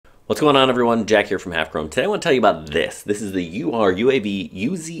What's going on, everyone? Jack here from Half Chrome. Today I want to tell you about this. This is the URUAV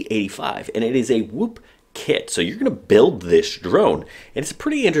UZ85, and it is a Whoop kit. So you're going to build this drone, and it's a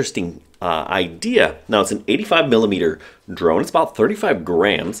pretty interesting idea. Now, it's an 85 millimeter drone. It's about 35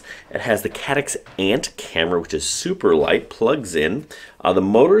 grams. It has the Caddx Ant camera, which is super light, plugs in. The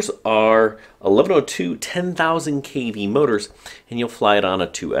motors are 1102 10,000 kV motors, and you'll fly it on a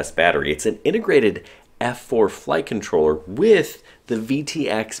 2S battery. It's an integrated F4 flight controller with the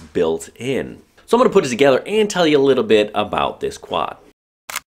VTX built in. So I'm going to put it together and tell you a little bit about this quad.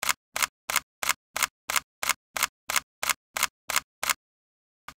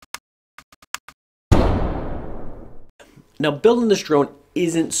 Now, building this drone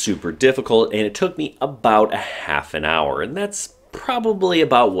isn't super difficult, and it took me about a half an hour, and that's probably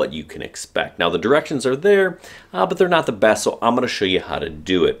about what you can expect. Now, the directions are there, but they're not the best, so I'm going to show you how to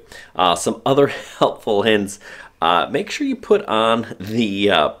do it. Some other helpful hints: make sure you put on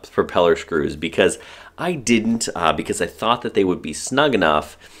the propeller screws, because I didn't, because I thought that they would be snug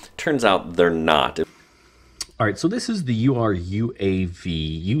enough. Turns out they're not. All right, so this is the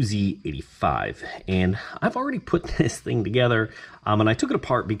URUAV UZ85, and I've already put this thing together, and I took it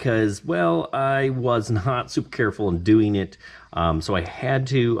apart because, well, I was not super careful in doing it, so I had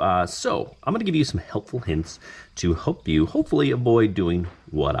to. So I'm going to give you some helpful hints to help you hopefully avoid doing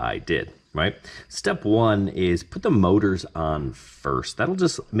what I did. Right? Step one is put the motors on first. That'll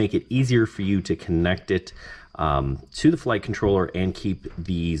just make it easier for you to connect it to the flight controller and keep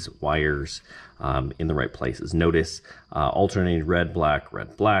these wires in the right places. Notice alternating red, black.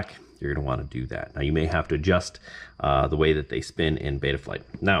 You're going to want to do that. Now, you may have to adjust the way that they spin in Betaflight.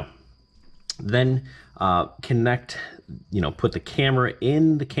 Now, then connect, put the camera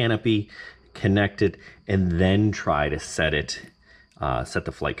in the canopy, connect it, and then try to set it. Set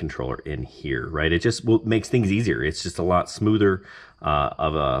the flight controller in here, right? It just makes things easier. It's just a lot smoother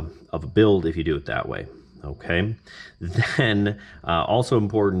of a build if you do it that way. Okay. Then also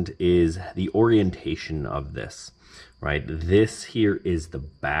important is the orientation of this, right? This here is the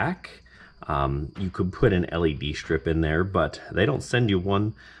back. You could put an LED strip in there, but they don't send you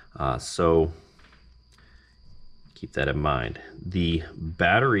one, so keep that in mind. The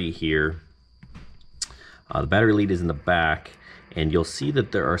battery here, the battery lead is in the back. And you'll see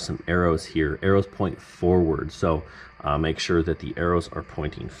that there are some arrows here. Arrows point forward, so make sure that the arrows are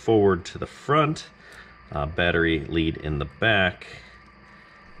pointing forward to the front. Battery lead in the back,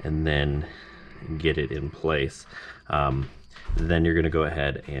 and then get it in place. Then you're going to go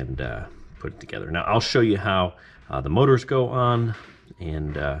ahead and put it together. Now, I'll show you how the motors go on,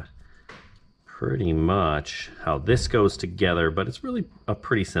 and pretty much how this goes together, but it's really a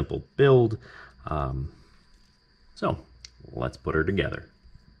pretty simple build. So let's put her together.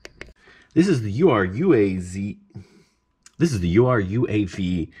 This is the URUAV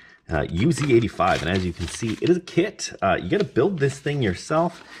UZ85, and as you can see, it is a kit. You got to build this thing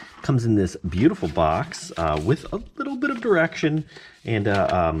yourself. It comes in this beautiful box with a little bit of direction and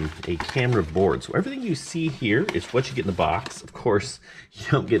a camera board. So everything you see here is what you get in the box. Of course, you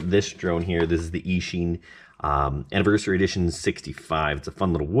don't get this drone here. This is the Eachine Anniversary Edition 65. It's a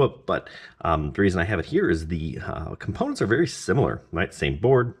fun little whoop, but the reason I have it here is the components are very similar, right? Same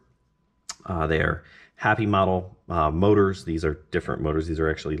board. They are Happy Model motors. These are different motors. These are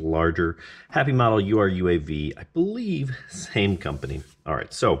actually larger. Happy Model URUAV, I believe, same company. All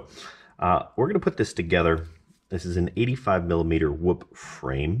right, so we're going to put this together. This is an 85 millimeter whoop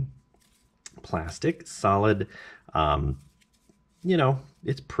frame, plastic, solid.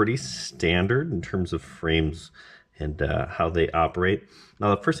 It's pretty standard in terms of frames and how they operate.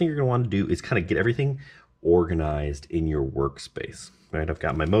 Now, the first thing you're going to want to do is kind of get everything organized in your workspace. Right? I've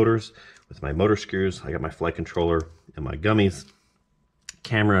got my motors with my motor screws. I got my flight controller and my gummies,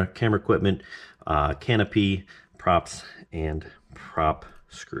 camera equipment, canopy, props, and prop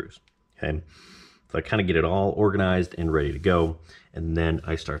screws. Okay, so I kind of get it all organized and ready to go, and then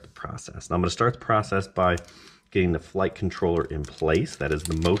I start the process. Now, I'm going to start the process by getting the flight controller in place. That is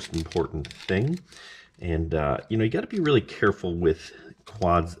the most important thing. And, you got to be really careful with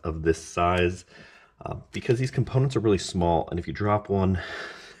quads of this size because these components are really small. And if you drop one,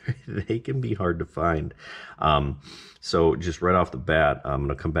 they can be hard to find. So just right off the bat, I'm going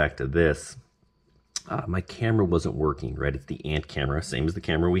to come back to this. My camera wasn't working, right? It's the Ant camera, same as the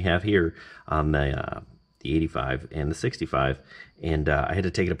camera we have here on the 85 and the 65. And I had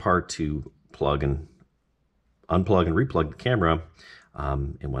to take it apart to unplug and replug the camera,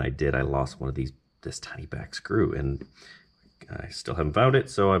 and when I did, I lost one of this tiny back screw, and I still haven't found it,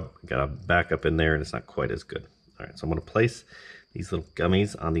 so I've got a backup in there, and it's not quite as good. All right, so I'm going to place these little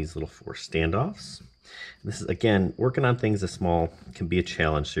gummies on these little 4 standoffs. This is, again, working on things this small can be a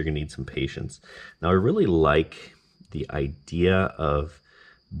challenge, so you're going to need some patience. Now, I really like the idea of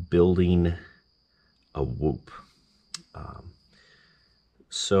building a whoop.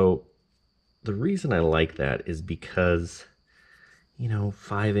 So the reason I like that is because, you know,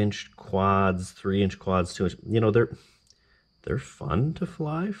 5-inch quads, 3-inch quads, 2-inch, you know, they're fun to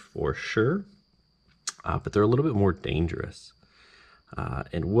fly for sure, but they're a little bit more dangerous.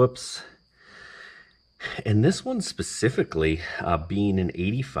 And whoops. And this one specifically, being an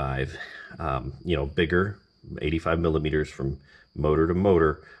 85, you know, bigger, 85 millimeters from motor to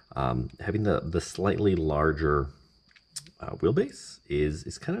motor, having the slightly larger wheelbase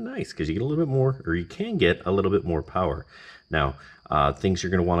is kind of nice because you get a little bit more, or you can get a little bit more power. Now, things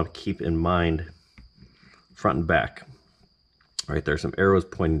you're going to want to keep in mind front and back. All right, there's some arrows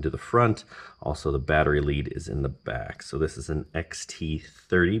pointing to the front. Also, the battery lead is in the back. So this is an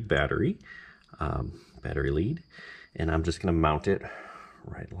XT30 battery lead, and I'm just going to mount it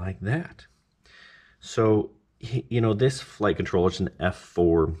right like that. So, you know, this flight controller is an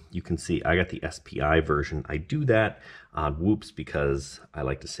F4. You can see I got the SPI version. I do that on whoops because I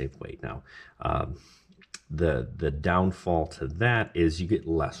like to save weight. Now, the downfall to that is you get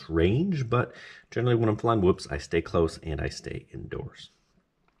less range, but generally when I'm flying whoops, I stay close and I stay indoors.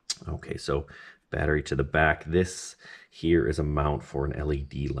 Okay, so battery to the back. This here is a mount for an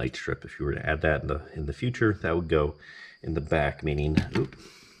LED light strip. If you were to add that in the future, that would go in the back, meaning,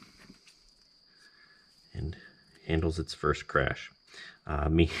 and handles its first crash,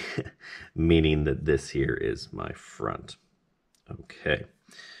 meaning that this here is my front. Okay,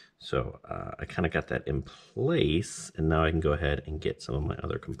 so I kind of got that in place, and now I can go ahead and get some of my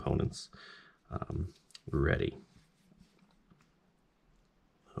other components ready.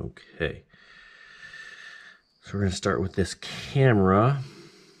 Okay, so we're going to start with this camera.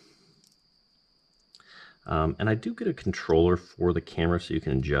 And I do get a controller for the camera so you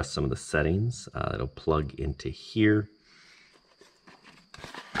can adjust some of the settings. It'll plug into here.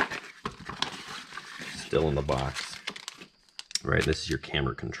 Still in the box. Right, this is your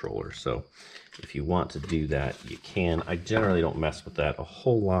camera controller. So if you want to do that, you can. I generally don't mess with that a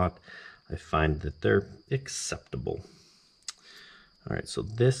whole lot. I find that they're acceptable. All right, so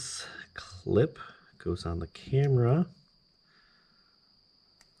this clip goes on the camera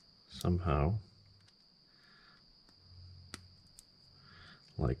somehow.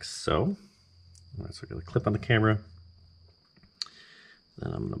 Like so. All right, so I got a clip on the camera.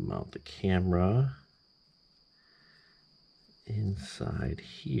 Then I'm going to mount the camera inside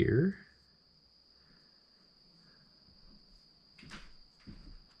here.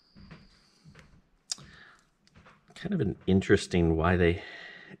 Kind of an interesting why they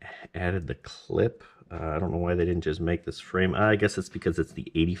added the clip. I don't know why they didn't just make this frame. I guess it's because it's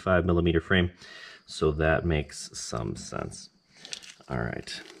the 85 millimeter frame, so that makes some sense. All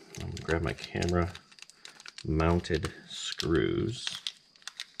right, I'm gonna grab my camera mounted screws.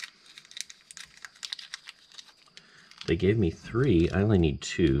 They gave me 3, I only need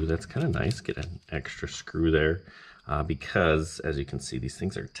 2. That's kind of nice, get an extra screw there, because as you can see, these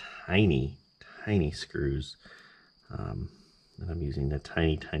things are tiny, tiny screws. And I'm using a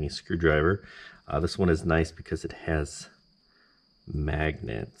tiny, tiny screwdriver. This one is nice because it has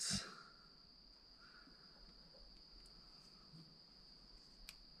magnets.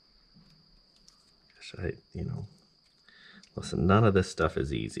 You know, listen, none of this stuff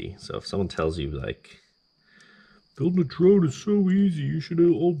is easy. So if someone tells you, like, building a drone is so easy, you should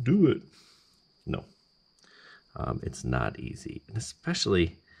all do it. No, it's not easy. And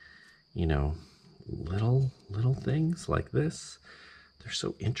especially, you know, little things like this, they're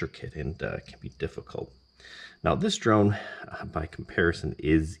so intricate and can be difficult. Now, this drone, by comparison,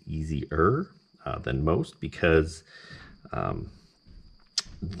 is easier than most because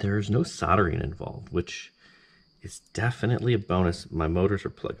there's no soldering involved, which is definitely a bonus. My motors are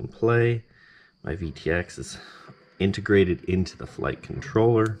plug and play. My VTX is integrated into the flight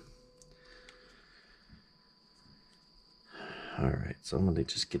controller. All right, so I'm gonna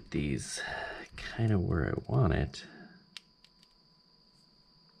just get these kind of where I want it.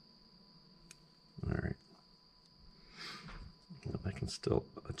 All right. I can still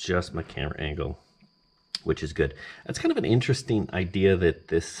adjust my camera angle, which is good. That's kind of an interesting idea that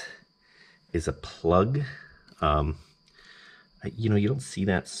this is a plug. You know, you don't see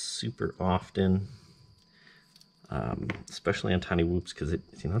that super often, especially on tiny whoops, because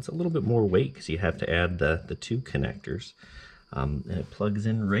you know, it's a little bit more weight because you have to add the 2 connectors. And it plugs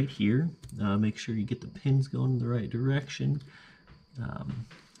in right here. Make sure you get the pins going in the right direction.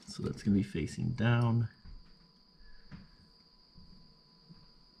 So that's going to be facing down.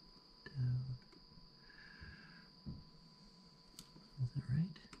 that right?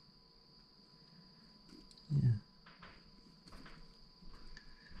 Yeah.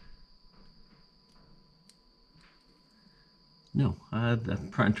 No, I'm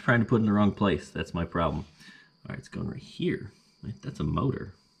trying to put it in the wrong place. That's my problem. All right, it's going right here. Wait, that's a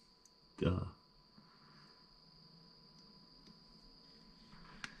motor. Duh.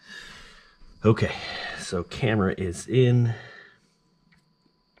 Okay, so camera is in.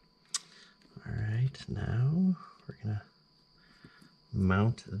 All right, now we're gonna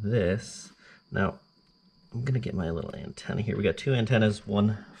mount this. Now, I'm gonna get my little antenna here. We got two antennas,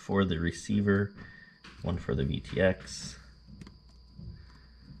 one for the receiver, one for the VTX.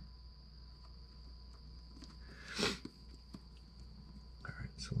 All right,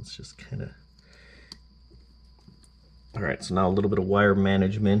 so let's just kind of. All right, so now a little bit of wire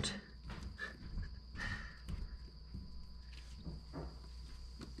management.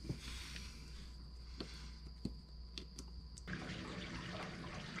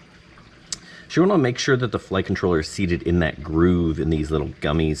 So you want to make sure that the flight controller is seated in that groove in these little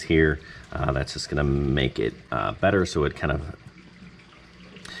gummies here. That's just going to make it better, so it kind of...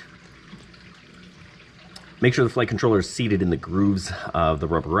 Make sure the flight controller is seated in the grooves of the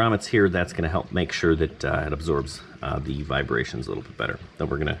rubber grommets here. That's going to help make sure that it absorbs the vibrations a little bit better. Then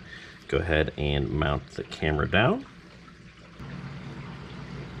we're going to go ahead and mount the camera down.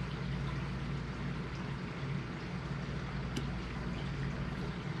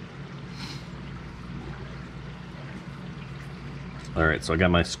 All right, so I got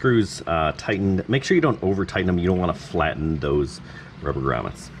my screws tightened. Make sure you don't over tighten them. You don't want to flatten those rubber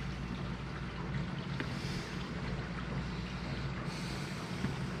grommets.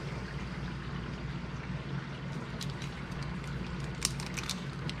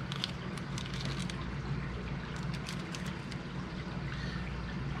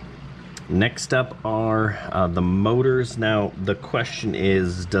 Next up are the motors. Now, the question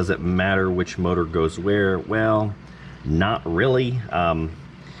is, does it matter which motor goes where? Well, not really.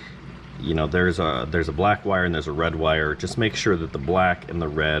 You know, there's a black wire and there's a red wire. Just make sure that the black and the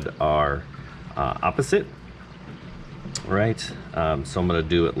red are opposite, right? So I'm gonna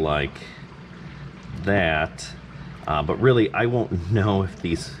do it like that. But really, I won't know if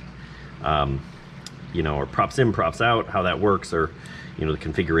these, you know, are props in, props out, how that works, or, you know, the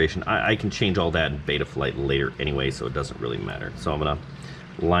configuration. I can change all that in beta flight later anyway, so it doesn't really matter. So I'm gonna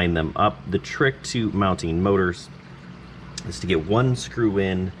line them up. The trick to mounting motors is to get one screw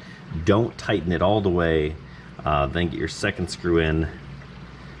in, don't tighten it all the way, then get your second screw in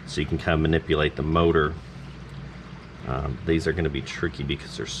so you can kind of manipulate the motor. These are going to be tricky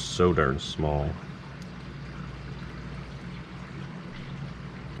because they're so darn small.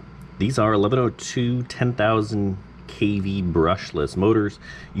 These are 1102 10,000 kV brushless motors,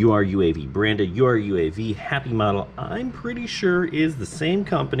 URUAV branded, URUAV Happy model. I'm pretty sure is the same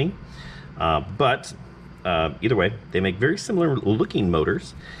company, but either way, they make very similar looking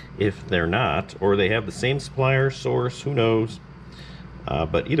motors. If they're not, or they have the same supplier, source, who knows.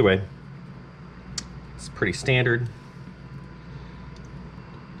 But either way, it's pretty standard.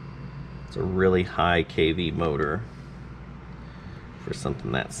 It's a really high kV motor for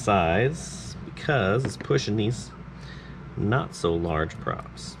something that size because it's pushing these not so large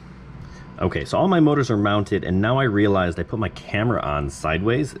props. Okay, so all my motors are mounted, and now I realized I put my camera on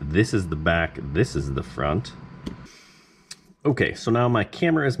sideways. This is the back, this is the front. Okay, so now my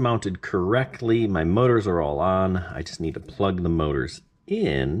camera is mounted correctly. My motors are all on. I just need to plug the motors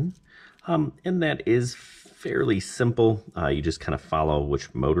in, and that is fairly simple. You just kind of follow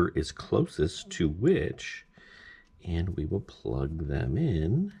which motor is closest to which, and we will plug them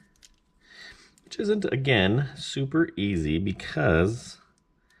in, which isn't, again, super easy because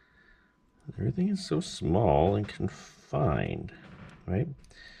everything is so small and confined, right?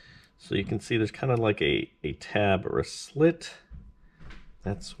 So you can see there's kind of like a tab or a slit.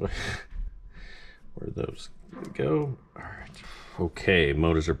 That's where those go. All right. Okay,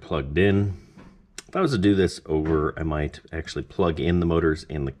 motors are plugged in. If I was to do this over, I might actually plug in the motors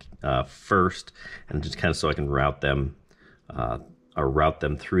in the first, and just kind of so I can route them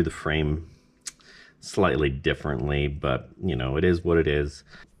through the frame slightly differently, but you know, it is what it is.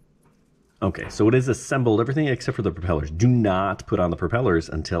 Okay, so it is assembled, everything except for the propellers. Do not put on the propellers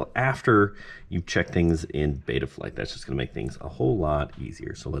until after you've checked things in beta flight. That's just gonna make things a whole lot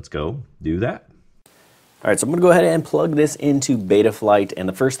easier. So let's go do that. All right, so I'm gonna go ahead and plug this into beta flight, and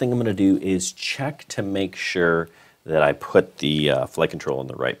the first thing I'm gonna do is check to make sure that I put the flight control in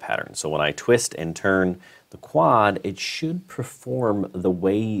the right pattern. So when I twist and turn the quad, it should perform the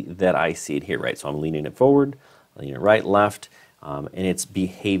way that I see it here, right? So I'm leaning it forward, leaning it right, left, and it's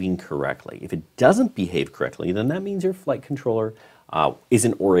behaving correctly. If it doesn't behave correctly, then that means your flight controller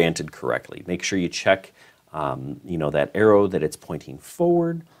isn't oriented correctly. Make sure you check that arrow, that it's pointing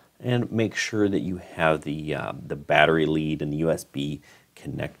forward, and make sure that you have the battery lead and the USB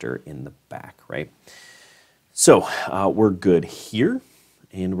connector in the back, right? So we're good here,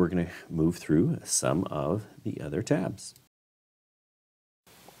 and we're going to move through some of the other tabs.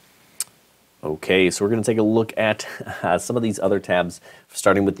 Okay, so we're going to take a look at some of these other tabs,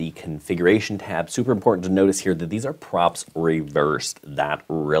 starting with the configuration tab. Super important to notice here that these are props reversed. That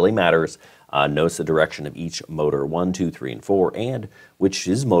really matters. Notice the direction of each motor 1, 2, 3, and 4, and which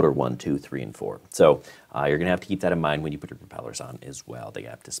is motor 1, 2, 3, and 4. So you're going to have to keep that in mind when you put your propellers on as well. They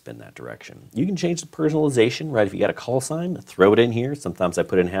have to spin that direction. You can change the personalization, right? If you got a call sign, throw it in here. Sometimes I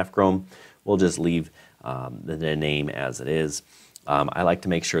put it in half chrome. We'll just leave the name as it is. I like to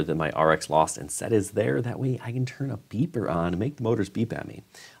make sure that my RX lost and set is there. That way I can turn a beeper on and make the motors beep at me.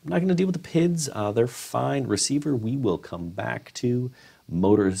 I'm not going to deal with the PIDs. They're fine. Receiver, we will come back to.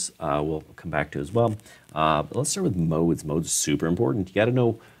 Motors, we'll come back to as well. But let's start with modes. Modes is super important. You got to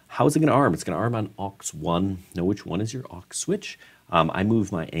know how is it going to arm. It's going to arm on aux 1. Know which one is your aux switch. I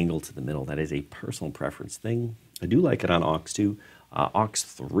move my angle to the middle. That is a personal preference thing. I do like it on aux 2. Aux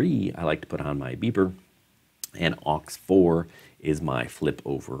 3, I like to put on my beeper. And aux 4 is my flip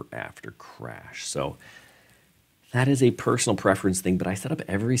over after crash. So that is a personal preference thing, but I set up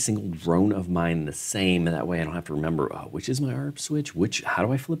every single drone of mine the same. That way I don't have to remember which is my ARP switch, how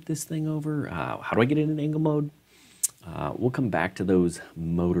do I flip this thing over, how do I get it in angle mode. We'll come back to those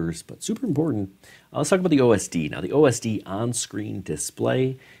motors, but super important. Let's talk about the OSD. Now the OSD on-screen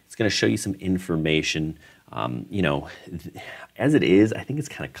display, it's going to show you some information. As it is, I think it's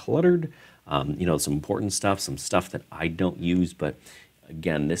kind of cluttered. Some important stuff, some stuff that I don't use, but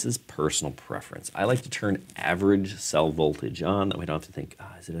again, this is personal preference. I like to turn average cell voltage on. That way I don't have to think,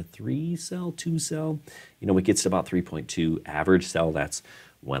 is it a 3 cell, 2 cell? It gets to about 3.2 average cell. That's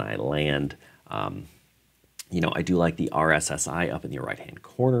when I land. I do like the RSSI up in the right-hand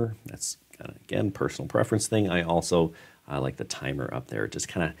corner. That's kind of, again, personal preference thing. I also like the timer up there. It just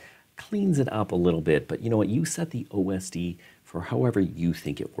kind of cleans it up a little bit. But you know what? You set the OSD for however you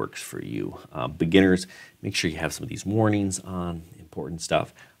think it works for you. Beginners, make sure you have some of these warnings on, important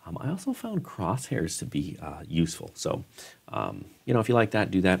stuff. I also found crosshairs to be useful. So, if you like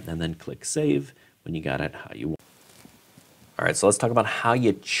that, do that, and then click Save when you got it how you want. All right, so let's talk about how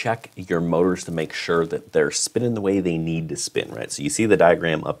you check your motors to make sure that they're spinning the way they need to spin, right? So you see the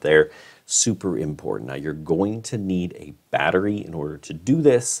diagram up there, super important. Now you're going to need a battery in order to do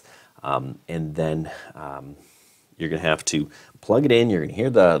this, and then you're going to have to plug it in, you're going to hear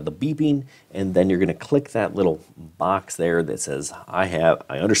the beeping, and then you're going to click that little box there that says, I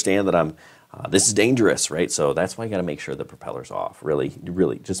understand that this is dangerous, right? So that's why you got to make sure the propeller's off. Really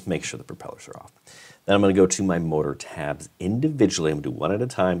just make sure the propellers are off. Then I'm going to go to my motor tabs individually. I'm going to do one at a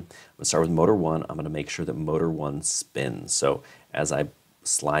time. I'm going to start with motor 1. I'm going to make sure that motor 1 spins. So as I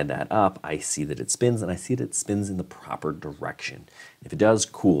slide that up, I see that it spins, and I see that it spins in the proper direction. If it does,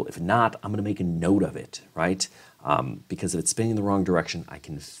 cool. If not, I'm going to make a note of it, right? Because if it's spinning in the wrong direction, I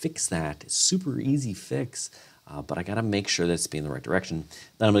can fix that. It's super easy fix, but I got to make sure that it's spinning in the right direction.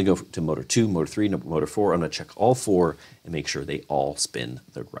 Then I'm going to go to motor 2, motor 3, motor 4. I'm going to check all 4 and make sure they all spin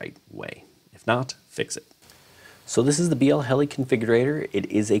the right way. If not, fix it. So this is the BL Heli configurator.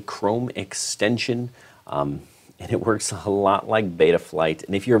 It is a Chrome extension, and it works a lot like Betaflight.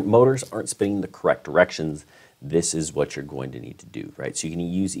 And if your motors aren't spinning the correct directions, this is what you're going to need to do, right? So you can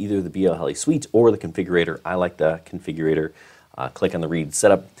use either the BL Heli Suite or the configurator. I like the configurator. Click on the read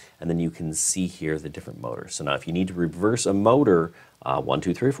setup, and then you can see here the different motors. So now if you need to reverse a motor, 1,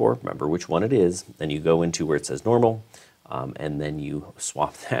 2, 3, 4, remember which one it is, then you go into where it says normal, and then you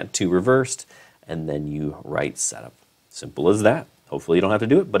swap that to reversed, and then you write setup. Simple as that. Hopefully you don't have to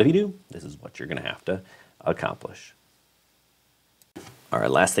do it, but if you do, this is what you're going to have to accomplish. All right,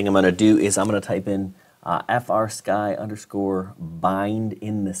 last thing I'm going to do is I'm going to type in FRSky_bind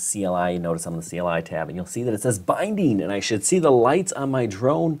in the CLI. Notice I'm in the CLI tab, and you'll see that it says binding, and I should see the lights on my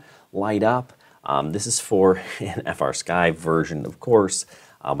drone light up. This is for an FRSky version, of course.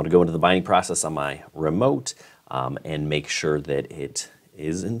 I'm going to go into the binding process on my remote and make sure that it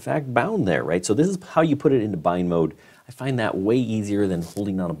is in fact bound there, right? So this is how you put it into bind mode. I find that way easier than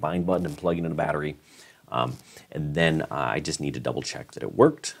holding down a bind button and plugging in a battery. And then I just need to double check that it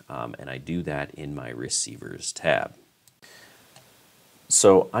worked, and I do that in my receivers tab.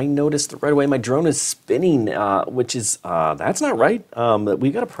 So I noticed right away my drone is spinning, which is, that's not right.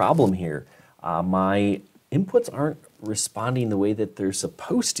 We've got a problem here. My inputs aren't responding the way that they're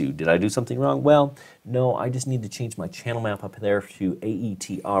supposed to. Did I do something wrong? Well, no, I just need to change my channel map up there to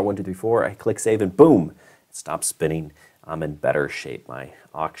AETR1234. I click save and boom, it stops spinning. I'm in better shape. My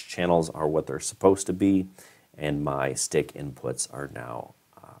aux channels are what they're supposed to be, and my stick inputs are now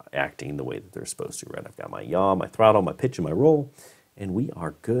acting the way that they're supposed to, right? I've got my yaw, my throttle, my pitch, and my roll, and we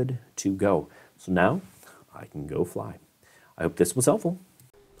are good to go. So now I can go fly. I hope this was helpful.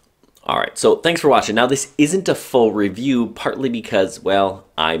 All right, so thanks for watching. Now, this isn't a full review, partly because, well,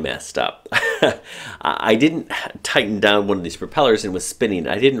 I messed up. I didn't tighten down one of these propellers and was spinning.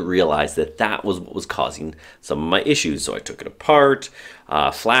 I didn't realize that that was what was causing some of my issues. So I took it apart,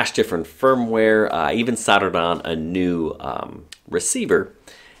 flashed different firmware, I even soldered on a new receiver.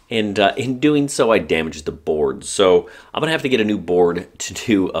 And in doing so, I damaged the board. So I'm gonna have to get a new board to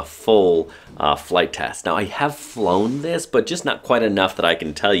do a full flight test. Now, I have flown this, but just not quite enough that I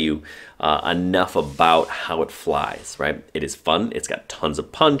can tell you enough about how it flies, right? It is fun, it's got tons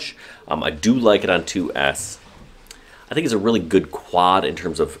of punch. I do like it on 2S. I think it's a really good quad in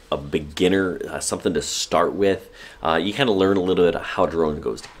terms of a beginner, something to start with. You kind of learn a little bit of how drone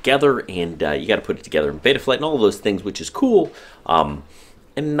goes together, and you gotta put it together in beta flight and all of those things, which is cool.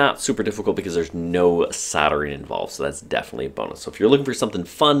 And not super difficult because there's no soldering involved, so that's definitely a bonus. So if you're looking for something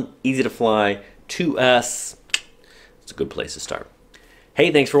fun, easy to fly, 2S, it's a good place to start.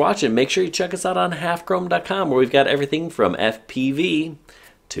 Hey, thanks for watching. Make sure you check us out on halfchrome.com, where we've got everything from FPV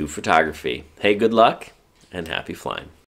to photography. Hey, good luck and happy flying.